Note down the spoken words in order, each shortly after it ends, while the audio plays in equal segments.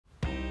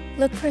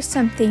Look for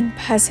something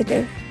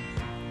positive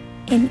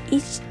in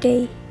each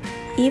day,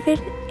 even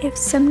if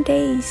some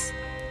days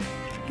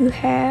you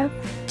have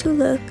to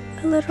look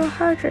a little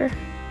harder.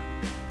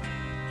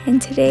 And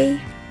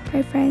today,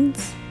 my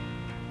friends,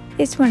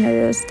 is one of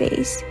those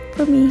days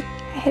for me.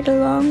 I had a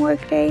long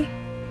work day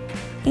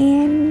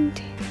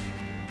and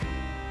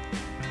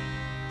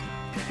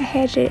I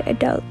had an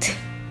adult,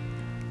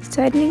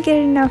 so I didn't get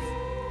enough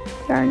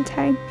yarn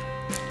time,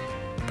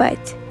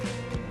 but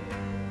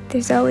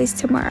there's always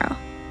tomorrow.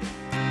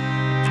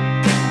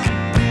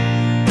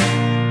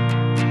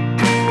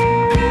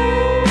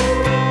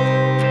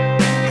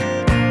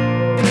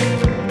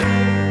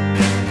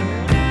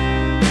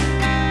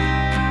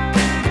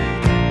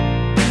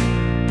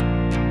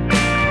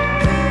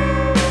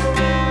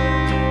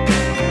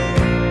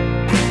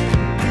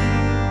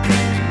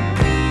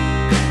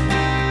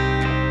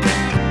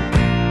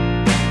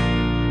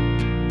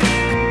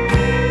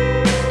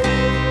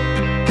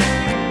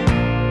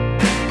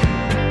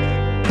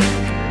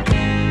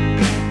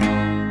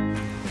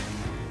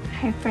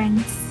 Hi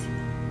friends,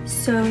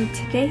 so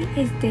today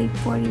is day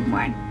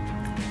 41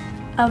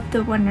 of the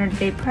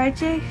 100-day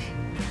project.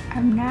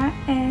 I'm not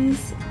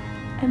as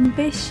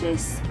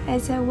ambitious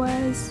as I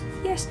was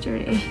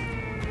yesterday,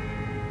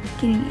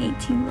 getting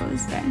 18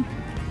 rows done.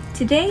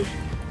 Today,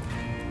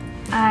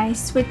 I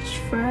switched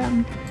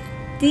from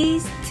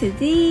these to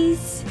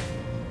these.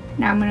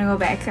 Now I'm gonna go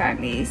back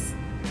on these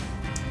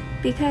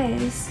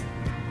because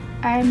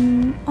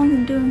I'm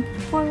only doing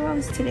 4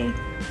 rows today.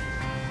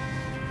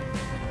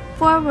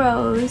 4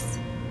 rows,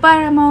 but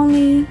I'm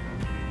only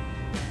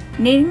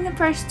knitting the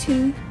first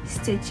 2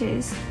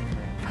 stitches,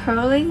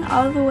 purling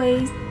all the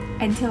way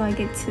until I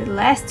get to the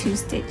last 2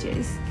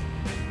 stitches,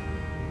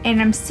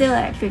 and I'm still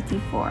at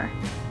 54.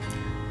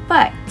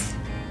 But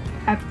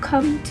I've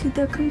come to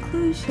the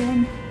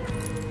conclusion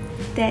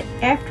that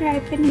after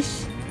I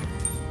finish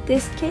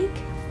this cake,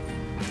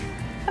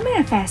 I'm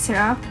gonna fast it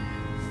off,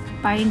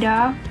 bind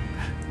off.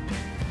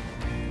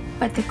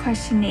 But the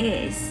question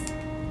is,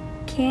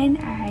 can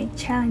I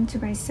challenge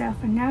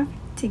myself enough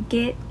to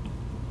get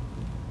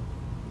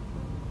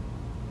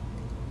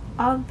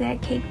all of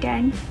that cake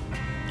done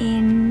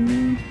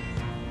in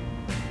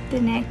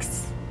the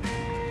next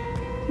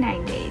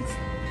 9 days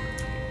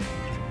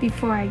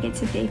before I get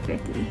to day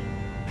 50?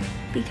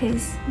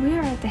 Because we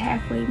are at the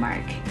halfway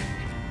mark.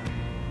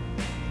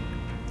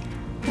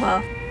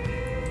 Well,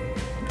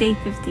 day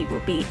 50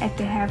 will be at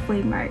the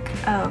halfway mark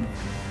of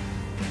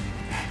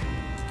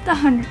the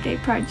 100-day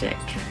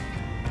project.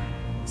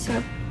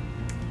 So,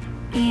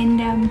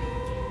 and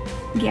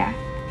yeah,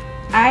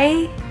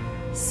 I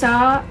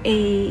saw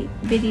a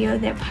video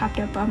that popped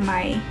up on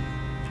my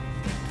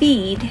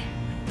feed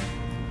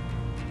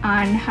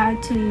on how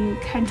to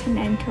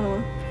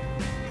continental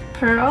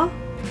purl,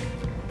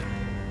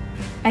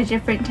 a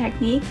different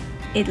technique.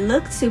 It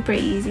looked super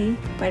easy,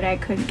 but I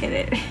couldn't get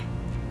it.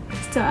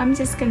 So I'm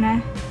just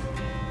gonna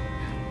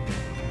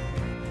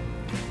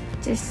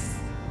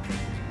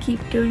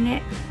keep doing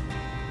it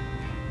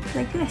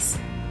like this.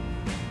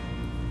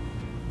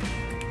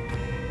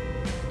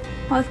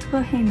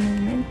 Multiple hand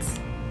movements.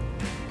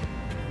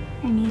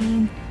 I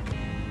mean,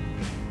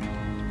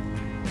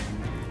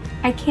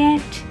 I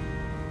can't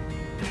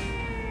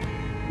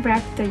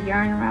wrap the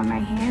yarn around my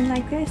hand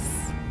like this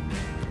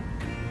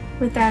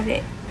without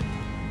it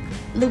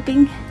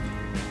looping.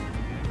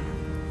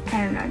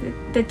 I don't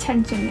know, the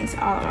tension is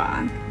all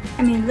wrong.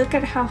 I mean, look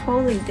at how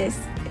holy this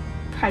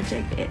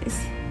project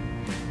is.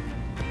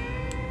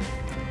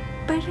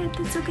 But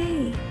it's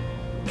okay.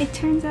 It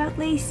turns out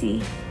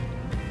lacy.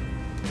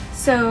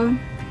 So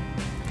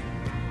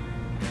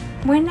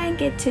when I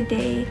get to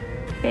day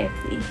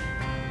 50,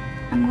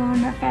 I'm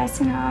going to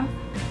fasten off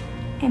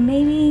and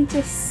maybe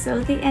just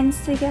sew the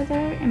ends together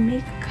and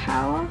make a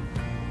cowl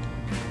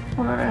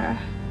or a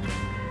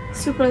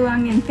super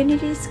long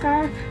infinity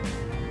scarf.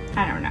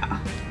 I don't know.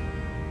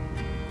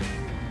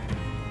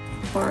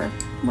 Or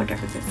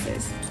whatever this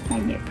is, my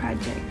knit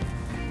project.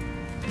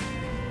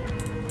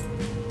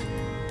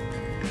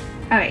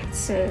 Alright,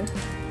 so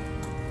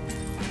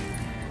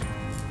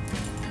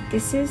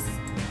this is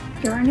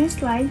Yarn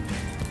is Life.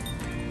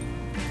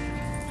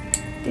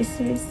 This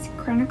is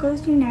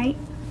Chronicles Unite.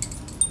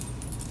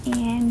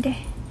 And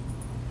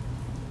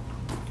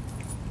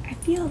I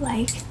feel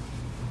like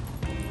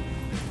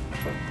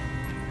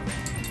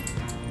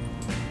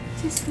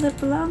just a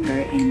little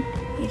longer and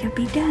it'll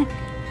be done.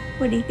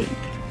 What do you think?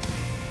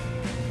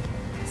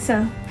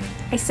 So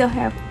I still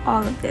have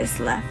all of this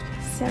left.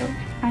 So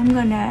I'm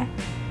gonna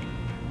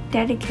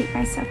dedicate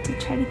myself to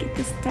try to get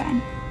this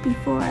done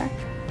before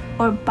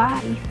or by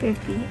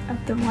 50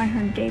 of the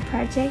 100-day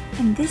project.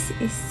 And this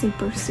is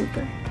super,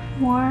 super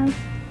warm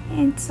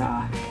and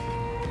soft,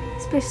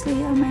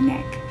 especially on my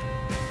neck.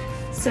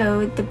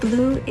 So the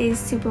blue is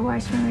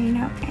Superwash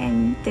Merino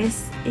and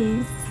this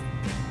is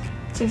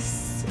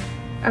just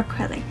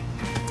acrylic.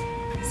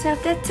 So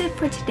that's it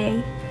for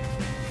today.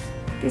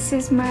 This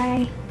is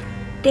my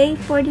day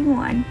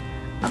 41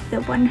 of the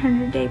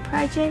 100-day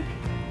project,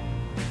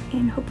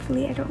 and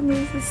hopefully I don't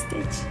lose a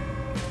stitch.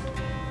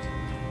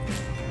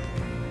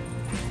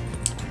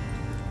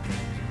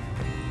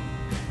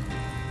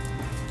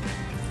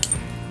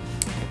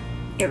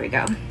 Here we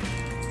go.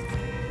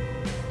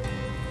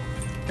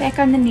 Back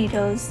on the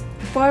needles,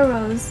 4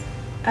 rows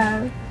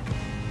of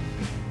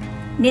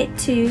knit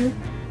 2,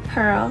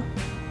 purl,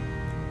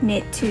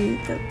 knit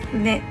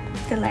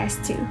the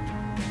last 2.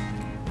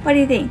 What do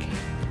you think?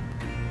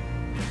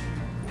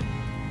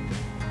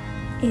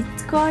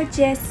 It's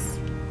gorgeous.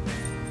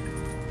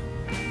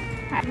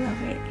 I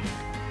love it.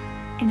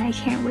 And I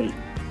can't wait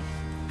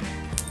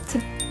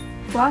to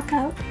walk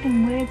out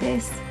and wear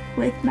this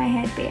with my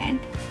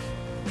headband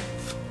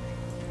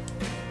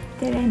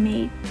that I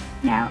made.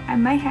 Now I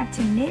might have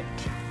to knit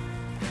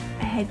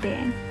a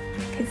headband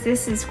because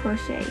this is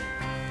crochet.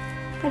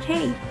 But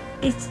hey,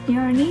 it's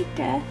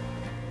Nornita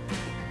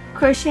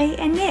crochet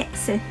and knit.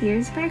 So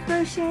here's my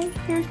crochet,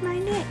 here's my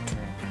knit.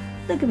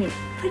 Look at me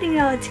putting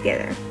it all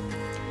together.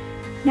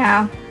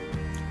 Now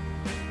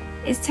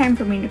it's time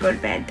for me to go to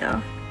bed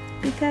though,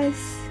 because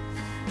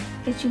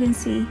as you can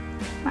see,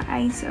 my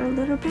eyes are a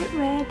little bit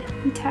red.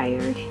 I'm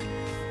tired,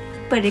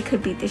 but it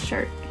could be the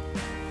shirt.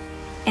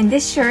 And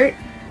this shirt,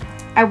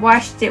 I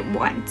washed it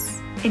once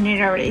and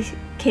it already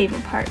came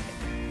apart.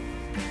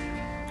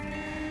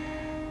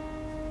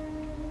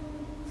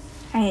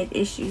 I had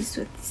issues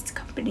with this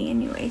company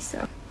anyway,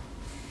 so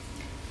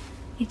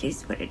it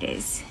is what it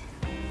is.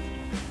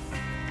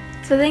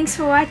 So thanks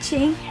for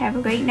watching. Have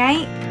a great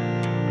night.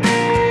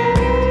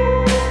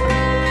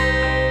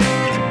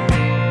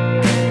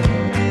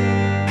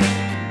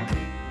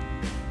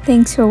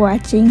 Thanks for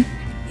watching.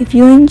 If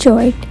you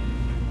enjoyed,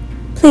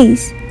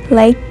 please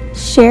like,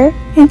 share,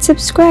 and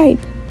subscribe.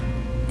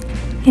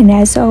 And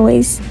as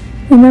always,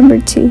 remember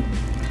to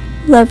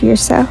love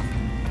yourself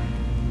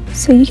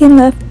so you can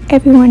love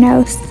everyone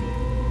else.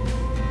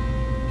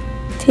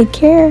 Take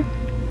care.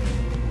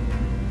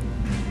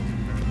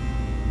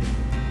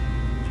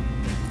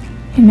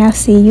 And I'll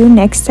see you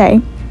next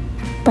time.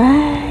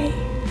 Bye.